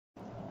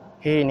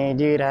Hii ni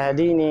DIRA ya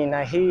dini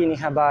na hii ni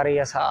habari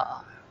ya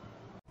saa.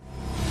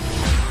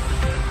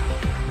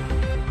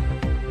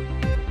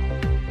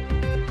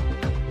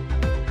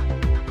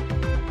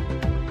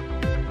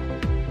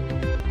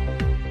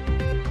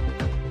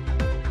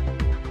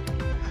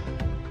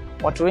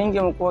 Watu wengi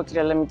wamekuwa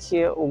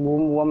wakilalamikia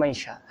ugumu wa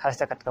maisha,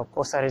 hasa katika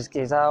kukosa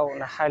riziki zao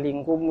na hali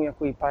ngumu ya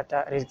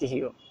kuipata riziki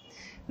hiyo,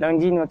 na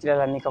wengine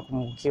wakilalamika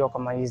kupungukiwa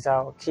kwa mali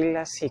zao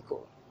kila siku,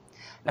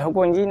 na huku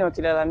wengine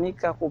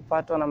wakilalamika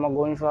kupatwa na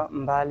magonjwa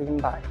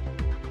mbalimbali,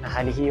 na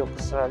hali hiyo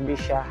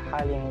kusababisha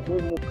hali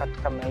ngumu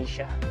katika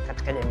maisha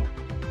katika jamii.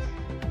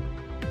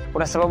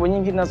 Kuna sababu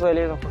nyingi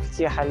zinazoelezwa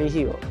kufikia hali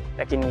hiyo,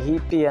 lakini hii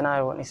pia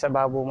nayo ni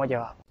sababu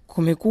mojawapo.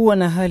 Kumekuwa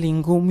na hali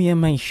ngumu ya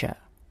maisha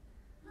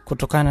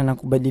kutokana na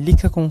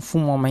kubadilika kwa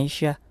mfumo wa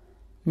maisha,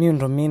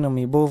 miundombinu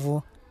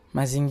mibovu,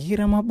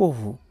 mazingira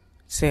mabovu,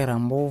 sera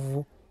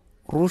mbovu,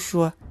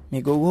 rushwa,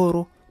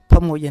 migogoro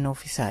pamoja na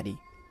ufisadi.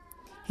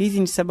 Hizi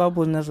ni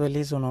sababu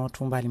zinazoelezwa na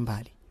watu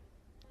mbalimbali,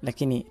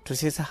 lakini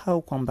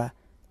tusisahau kwamba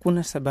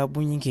kuna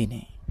sababu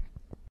nyingine.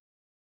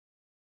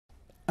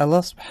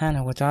 Allah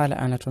subhanahu wa ta'ala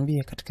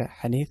anatuambia katika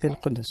hadithi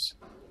al-Qudus,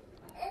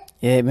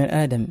 ya ibn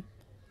Adam,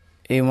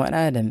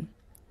 mwana Adam,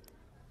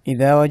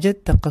 idha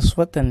wajadta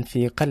qaswatan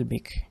fi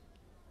qalbik,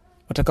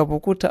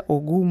 utakapokuta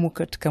ugumu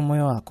katika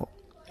moyo wako,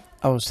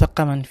 au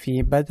saqaman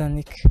fi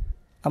badanik,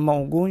 ama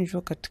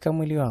ugonjwa katika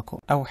mwili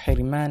wako, au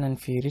hirmanan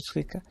fi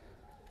rizqika,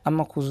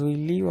 ama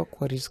kuzuiliwa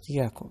kwa riziki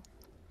yako,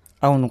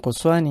 au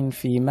nuqsanin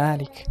fi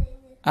malik,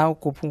 au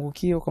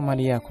kupungukiwa kwa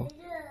mali yako,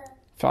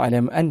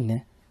 fa'alam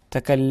anna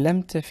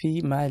takallamta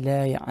fi ma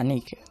la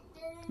ya'nika,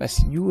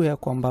 basi jua ya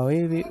kwamba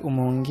wewe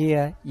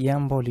umeongea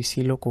jambo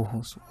lisilo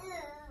kuhusu.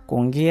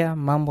 Kuongea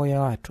mambo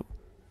ya watu,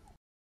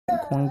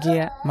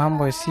 kuongea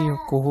mambo yasiyo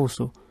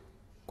kuhusu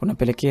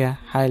kunapelekea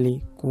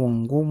hali kuwa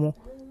ngumu,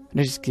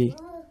 riziki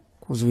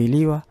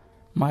kuzuiliwa,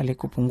 mali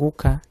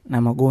kupunguka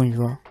na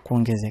magonjwa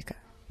kuongezeka.